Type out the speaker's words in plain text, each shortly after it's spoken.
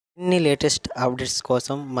అన్ని latest updates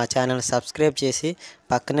కోసం మా ఛానల్ సబ్స్క్రైబ్ చేసి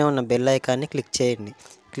పక్కనే ఉన్న బెల్ ఐకాన్ని క్లిక్ చేయండి.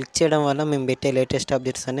 క్లిక్ చేయడం వల్ల మేము పెట్టే లేటెస్ట్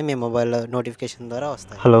అప్డేట్స్ అన్నీ మీ మొబైల్లో నోటిఫికేషన్ ద్వారా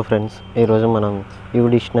వస్తాయి. హలో ఫ్రెండ్స్, ఈరోజు మనం యూ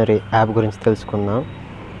డిక్షనరీ యాప్ గురించి తెలుసుకుందాం.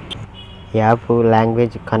 ఈ యాప్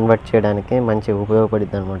లాంగ్వేజ్ కన్వర్ట్ చేయడానికి మంచి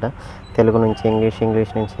ఉపయోగపడుతుంది అనమాట. తెలుగు నుంచి ఇంగ్లీష్,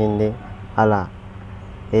 ఇంగ్లీష్ నుంచి హిందీ, అలా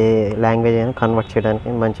ఏ లాంగ్వేజ్ అయినా కన్వర్ట్ చేయడానికి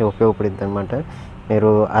మంచి ఉపయోగపడుతుంది అనమాట.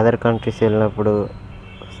 మీరు అదర్ కంట్రీస్ వెళ్ళినప్పుడు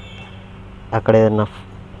అక్కడ ఏదైనా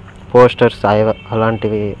పోస్టర్స్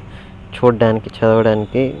అలాంటివి చూడడానికి,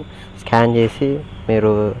 చదవడానికి స్కాన్ చేసి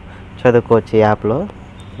మీరు చదువుకోవచ్చు ఈ యాప్లో.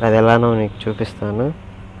 అది ఎలానో మీకు చూపిస్తాను.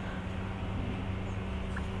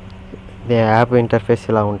 ఇది యాప్ ఇంటర్ఫేస్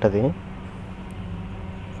ఇలా ఉంటుంది.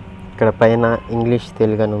 ఇక్కడ పైన ఇంగ్లీష్,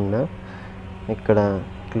 తెలుగు అని ఉందా, ఇక్కడ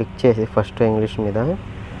క్లిక్ చేసి ఫస్ట్ ఇంగ్లీష్ మీద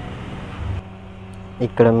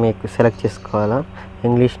ఇక్కడ మీకు సెలెక్ట్ చేసుకోవాలా.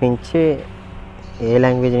 ఇంగ్లీష్ నుంచి ఏ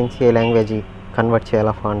లాంగ్వేజ్ నుంచి ఏ లాంగ్వేజ్ కన్వర్ట్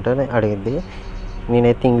చేయాలా ఫాంట్ అని అడిగింది.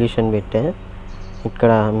 నేనైతే ఇంగ్లీష్ అని పెట్టా.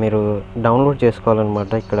 ఇక్కడ మీరు డౌన్లోడ్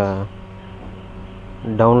చేసుకోవాలన్నమాట. ఇక్కడ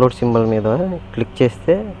డౌన్లోడ్ సింబల్ మీద క్లిక్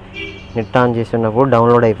చేస్తే నెట్ ఆన్ చేసి ఉన్నప్పుడు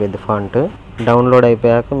డౌన్లోడ్ అయిపోయింది ఫాంట్. డౌన్లోడ్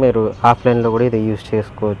అయిపోయాక మీరు ఆఫ్లైన్లో కూడా ఇది యూజ్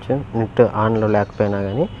చేసుకోవచ్చు, నెట్ ఆన్లో లేకపోయినా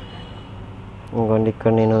కానీ. ఇంకోండి,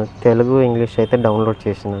 ఇక్కడ నేను తెలుగు, ఇంగ్లీష్ అయితే డౌన్లోడ్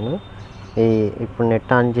చేసినాను. ఇప్పుడు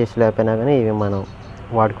నెట్ ఆన్ చేసి లేకపోయినా కానీ ఇవి మనం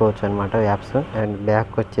వాడుకోవచ్చు అనమాట యాప్స్. అండ్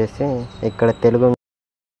బ్యాక్ వచ్చేసి ఇక్కడ తెలుగు,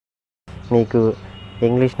 మీకు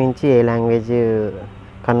ఇంగ్లీష్ నుంచి ఏ లాంగ్వేజ్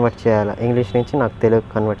కన్వర్ట్ చేయాలా, ఇంగ్లీష్ నుంచి నాకు తెలుగు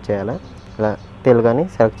కన్వర్ట్ చేయాలా, ఇలా తెలుగు అని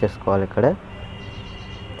సెలెక్ట్ చేసుకోవాలి. ఇక్కడ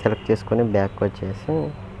సెలెక్ట్ చేసుకొని బ్యాక్ వచ్చేసి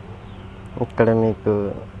ఇక్కడ మీకు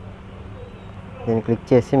దీన్ని క్లిక్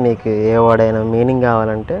చేసి మీకు ఏ వర్డ్ అయినా మీనింగ్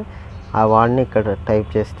కావాలంటే ఆ వర్డ్ని ఇక్కడ టైప్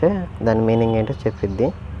చేస్తే దాని మీనింగ్ ఏంటో చెప్పిద్ది.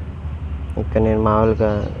 ఇక్కడ నేను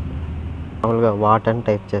మామూలుగా వాట్ అని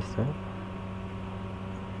టైప్ చేస్తాను.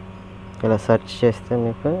 ఇలా సెర్చ్ చేస్తే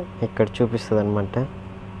మీకు ఇక్కడ చూపిస్తుంది అనమాట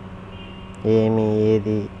ఏమి,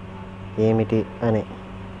 ఏది, ఏమిటి అని.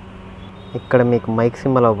 ఇక్కడ మీకు మైక్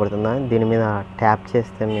సింబల్ అవబడుతుందా, దీని మీద ట్యాప్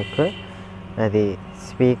చేస్తే మీకు అది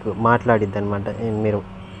స్పీక్ మాట్లాడిద్ది అనమాట. మీరు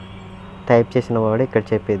టైప్ చేసిన వర్డ్ ఇక్కడ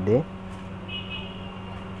చెప్పిద్ది.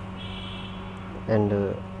 అండ్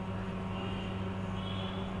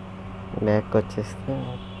బ్యాక్ వచ్చేస్తే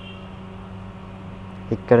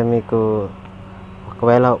ఇక్కడ మీకు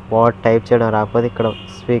ఒకవేళ వర్డ్ టైప్ చేయడం రాకపోతే ఇక్కడ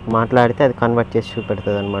స్పీక్ మాట్లాడితే అది కన్వర్ట్ చేసి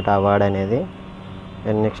చూపెడుతుంది అనమాట ఆ వర్డ్ అనేది.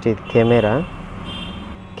 అండ్ నెక్స్ట్ ఇది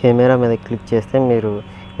కెమెరా మీద క్లిక్ చేస్తే మీరు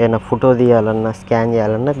ఏదైనా ఫోటో తీయాలన్నా, స్కాన్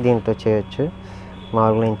చేయాలన్నా దీంతో చేయొచ్చు.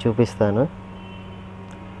 మామూలుగా నేను చూపిస్తాను.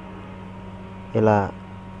 ఇలా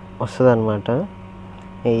వస్తుంది అనమాట.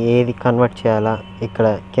 ఏది కన్వర్ట్ చేయాలా ఇక్కడ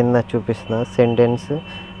కింద చూపిస్తున్నా సెంటెన్స్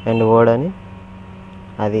అండ్ వర్డ్ అని.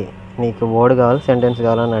 అది నీకు వర్డ్ కావాలి, సెంటెన్స్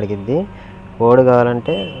కావాలని అడిగిద్ది. వర్డ్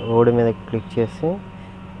కావాలంటే వర్డ్ మీద క్లిక్ చేసి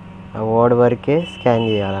ఆ వర్డ్ వరకే స్కాన్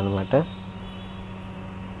చేయాలన్నమాట.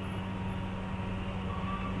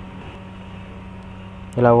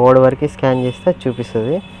 ఇలా వర్డ్ వరకే స్కాన్ చేస్తే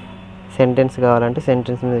చూపిస్తుంది. సెంటెన్స్ కావాలంటే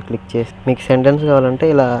సెంటెన్స్ మీద క్లిక్ చేసి, మీకు సెంటెన్స్ కావాలంటే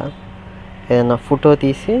ఇలా ఏదైనా ఫోటో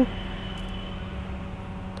తీసి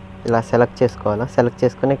ఇలా సెలెక్ట్ చేసుకోవాలా. సెలెక్ట్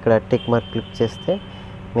చేసుకొని ఇక్కడ టిక్ మార్క్ క్లిక్ చేస్తే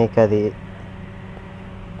మీకు అది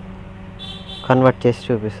కన్వర్ట్ చేసి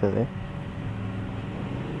చూపిస్తుంది.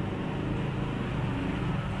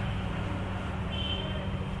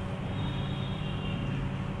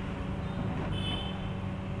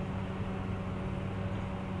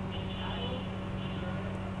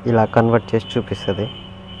 ఇలా కన్వర్ట్ చేసి చూపిస్తుంది.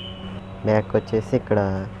 బ్యాక్ వచ్చేసి ఇక్కడ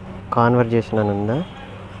కాన్వర్జేషన్ అని ఉందా,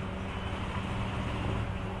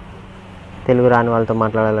 తెలుగు రాని వాళ్ళతో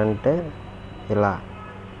మాట్లాడాలంటే ఇలా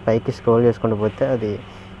పైకి స్క్రోల్ చేసుకుంటూ పోతే అది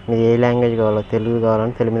మీరు ఏ లాంగ్వేజ్ కావాలో, తెలుగు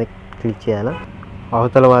కావాలంటే తెలుగు మీద క్లిక్ చేయాలి.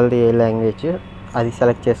 అవతల వాళ్ళది ఏ లాంగ్వేజ్ అది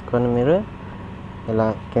సెలెక్ట్ చేసుకొని మీరు ఇలా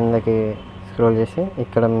కిందకి స్క్రోల్ చేసి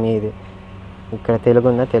ఇక్కడ తెలుగు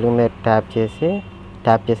ఉందా, తెలుగు మీద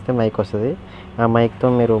ట్యాప్ చేస్తే మైక్ వస్తుంది. ఆ మైక్తో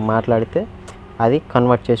మీరు మాట్లాడితే అది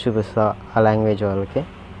కన్వర్ట్ చేసి చూపిస్తా ఆ లాంగ్వేజ్ వాళ్ళకి.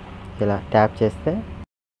 ఇలా ట్యాప్ చేస్తే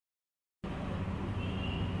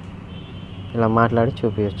ఇలా మాట్లాడి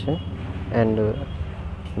చూపించచ్చు. అండ్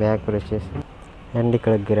బ్యాక్ వచ్చేసి అండ్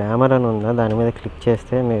ఇక్కడ గ్రామర్ అని ఉందా, దాని మీద క్లిక్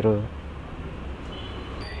చేస్తే మీరు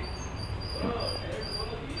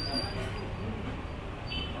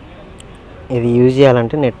ఇది యూజ్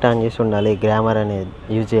చేయాలంటే నెట్ ఆన్ చేసి ఉండాలి. గ్రామర్ అనేది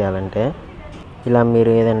యూజ్ చేయాలంటే ఇలా మీరు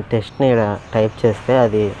ఏదైనా టెస్ట్ని ఇక్కడ టైప్ చేస్తే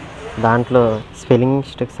అది దాంట్లో స్పెల్లింగ్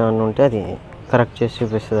మిస్టేక్స్ ఏమైనా ఉంటే అది కరెక్ట్ చేసి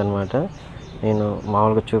చూపిస్తుంది అనమాట. నేను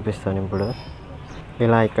మామూలుగా చూపిస్తాను ఇప్పుడు.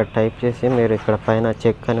 ఇలా ఇక్కడ టైప్ చేసి మీరు ఇక్కడ పైన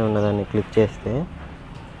చెక్ అని ఉన్నదాన్ని క్లిక్ చేస్తే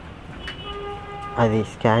అది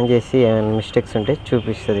స్కాన్ చేసి ఏమైనా మిస్టేక్స్ ఉంటే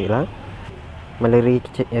చూపిస్తుంది. ఇలా మళ్ళీ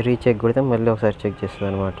రీచెక్ కొడితే మళ్ళీ ఒకసారి చెక్ చేస్తుంది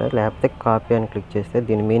అనమాట. లేకపోతే కాపీ అని క్లిక్ చేస్తే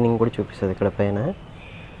దీని మీనింగ్ కూడా చూపిస్తుంది ఇక్కడ పైన.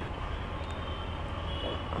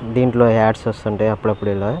 దీంట్లో యాడ్స్ వస్తుంటాయి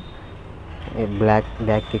అప్పుడప్పుడు. ఇలా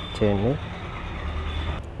బ్యాక్ క్లిక్ చేయండి.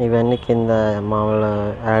 ఇవన్నీ కింద మామూలు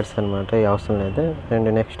యాడ్స్ అనమాట, అవసరం లేదు. అండ్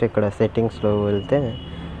నెక్స్ట్ ఇక్కడ సెట్టింగ్స్లో వెళ్తే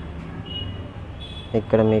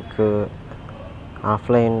ఇక్కడ మీకు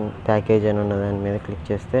ఆఫ్లైన్ ప్యాకేజ్ అని ఉన్న దాని మీద క్లిక్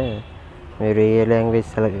చేస్తే మీరు ఏ లాంగ్వేజ్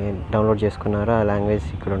డౌన్లోడ్ చేసుకున్నారో ఆ లాంగ్వేజ్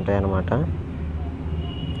ఇక్కడ ఉంటాయన్నమాట.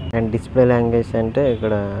 అండ్ డిస్ప్లే లాంగ్వేజ్ అంటే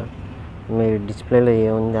ఇక్కడ మీరు డిస్ప్లేలో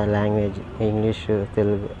ఏముంది ఆ లాంగ్వేజ్, ఇంగ్లీష్,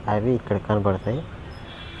 తెలుగు అవి ఇక్కడ కనపడతాయి.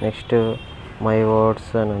 నెక్స్ట్ మై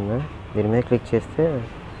వర్డ్స్ అని ఉంది, దీని మీద క్లిక్ చేస్తే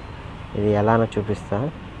ఇది ఎలానో చూపిస్తా.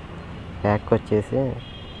 బ్యాక్ వచ్చేసి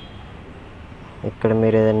ఇక్కడ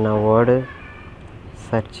మీరు ఏదైనా వర్డ్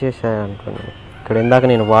సెర్చ్ చేశారనుకోండి, ఇక్కడ ఇందాక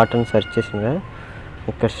నేను వాటర్ని సెర్చ్ చేసిందా,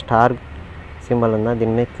 ఇక్కడ స్టార్ సింబల్ ఉందా,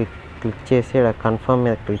 దీని మీద క్లిక్ చేసి ఇక్కడ కన్ఫర్మ్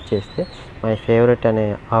మీద క్లిక్ చేస్తే మై ఫేవరెట్ అనే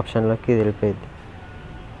ఆప్షన్లోకి ఇది వెళ్ళిపోయింది.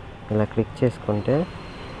 ఇలా క్లిక్ చేసుకుంటే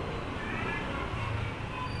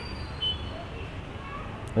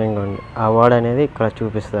ఇంకోండి ఆ వర్డ్ అనేది ఇక్కడ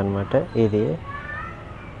చూపిస్తుంది అనమాట. ఇది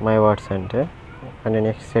మై వర్డ్స్ అంటే. అండ్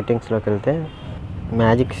నెక్స్ట్ సెట్టింగ్స్లోకి వెళ్తే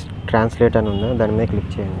మ్యాజిక్ ట్రాన్స్లేట్ అని ఉందా, దాని మీద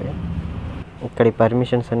క్లిక్ చేయండి. ఇక్కడ ఈ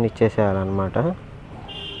పర్మిషన్స్ అన్నీ ఇచ్చేసేయాలన్నమాట.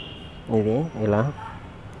 ఇది ఇలా,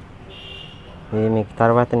 ఇది మీకు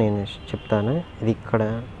తర్వాత నేను చెప్తాను. ఇది ఇక్కడ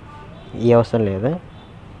ఈ అవసరం లేదు.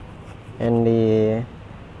 అండ్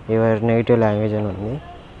యువర్ నెగిటివ్ లాంగ్వేజ్ అని ఉంది,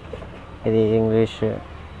 ఇది ఇంగ్లీష్.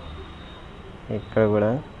 ఇక్కడ కూడా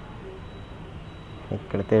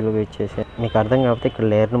ఇక్కడ తెలుగు ఇచ్చేసి మీకు అర్థం కాకపోతే ఇక్కడ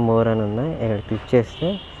లెర్న్ మోర్ అని ఉందా, ఇక్కడ క్లిక్ చేస్తే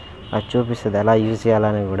అది చూపిస్తుంది ఎలా యూజ్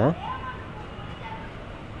చేయాలని కూడా.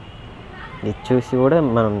 ఇది చూసి కూడా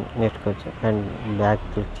మనం నేర్చుకోవచ్చు. అండ్ బ్యాక్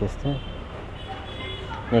క్లిక్ చేస్తే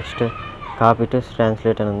నెక్స్ట్ కాపీ టు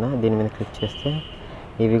ట్రాన్స్లేట్ అని ఉందా, దీని మీద క్లిక్ చేస్తే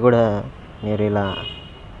ఇవి కూడా మీరు ఇలా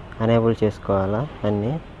అనేబుల్ చేసుకోవాలా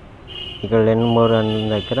అన్నీ. ఇక్కడ లెర్న్ మోర్ అన్న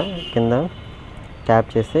దగ్గర కింద ట్యాప్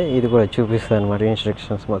చేస్తే ఇది కూడా చూపిస్తుంది అనమాట,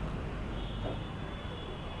 ఇన్స్ట్రక్షన్స్ మొత్తం.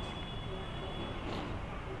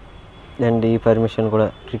 అండ్ ఈ పర్మిషన్ కూడా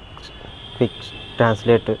క్విక్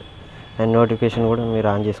ట్రాన్స్లేట్ అండ్ నోటిఫికేషన్ కూడా మీరు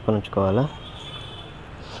ఆన్ చేసుకొని ఉంచుకోవాలా.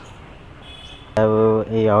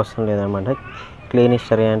 ఈ అవసరం లేదనమాట. క్లీన్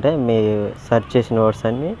హిస్టరీ అంటే మీ సెర్చ్ చేసిన వర్డ్స్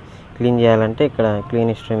అన్నీ క్లీన్ చేయాలంటే ఇక్కడ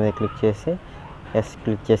క్లీన్ హిస్టరీ మీద క్లిక్ చేసి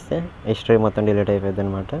క్లిక్ చేస్తే హిస్టరీ మొత్తం డిలీట్ అయిపోద్ది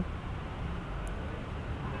అనమాట.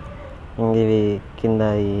 ఇవి కింద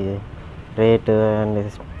ఈ రేట్ అండ్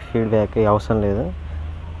ఫీడ్బ్యాక్ అవసరం లేదు.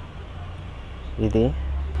 ఇది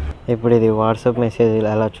ఇప్పుడు ఇది వాట్సాప్ మెసేజ్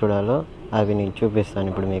ఎలా చూడాలో అవి నేను చూపిస్తాను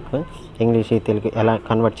ఇప్పుడు మీకు. ఇంగ్లీష్ తెలుగు ఎలా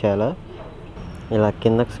కన్వర్ట్ చేయాలో ఇలా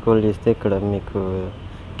కిందకి స్క్రోల్ చేస్తే ఇక్కడ మీకు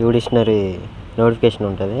డిక్షనరీ నోటిఫికేషన్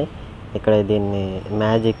ఉంటుంది. ఇక్కడ దీన్ని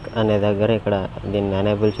మ్యాజిక్ అనే దగ్గర ఇక్కడ దీన్ని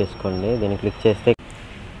ఎనేబుల్ చేసుకోండి. దీన్ని క్లిక్ చేస్తే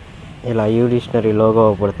ఇలా డిక్షనరీ లోగో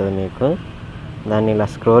పడుతుంది మీకు. దాన్ని ఇలా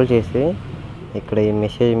స్క్రోల్ చేసి ఇక్కడ ఈ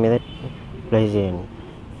మెసేజ్ మీద ప్లేస్ చేయండి.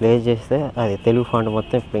 ప్లేస్ చేస్తే అది తెలుగు ఫాంట్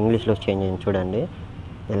మొత్తం ఇప్పుడు ఇంగ్లీష్లో చేంజ్ అయ్యింది చూడండి.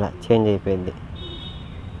 ఇలా చేంజ్ అయిపోయింది.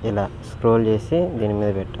 ఇలా స్క్రోల్ చేసి దీని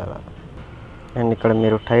మీద పెట్టాలి. అండ్ ఇక్కడ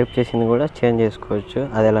మీరు టైప్ చేసింది కూడా చేంజ్ చేసుకోవచ్చు.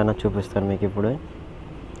 అది ఎలానో చూపిస్తాను మీకు ఇప్పుడు.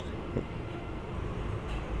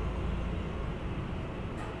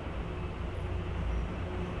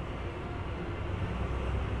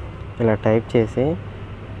 ఇలా టైప్ చేసి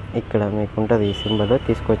ఇక్కడ మీకు ఉంటుంది ఈ సింబల్,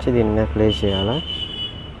 తీసుకొచ్చి దీని మీద ప్లేస్ చేయాలా.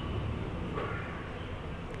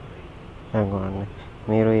 అనుకోండి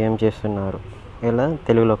మీరు ఏం చేస్తున్నారు ఇలా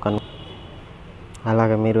తెలుగులో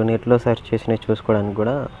అలాగే మీరు నెట్లో సెర్చ్ చేసి చూసుకోవడానికి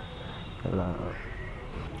కూడా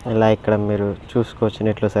ఇలా ఇక్కడ మీరు చూసుకోవచ్చు.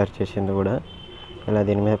 నెట్లో సెర్చ్ చేసింది కూడా ఇలా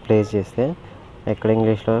దీని మీద ప్లేస్ చేస్తే ఇక్కడ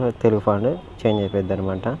ఇంగ్లీష్లో తెలుగు ఫాంట్ చేంజ్ అయిపోద్ది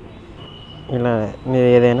అనమాట. ఇలా మీరు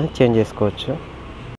ఏదైనా చేంజ్ చేసుకోవచ్చు.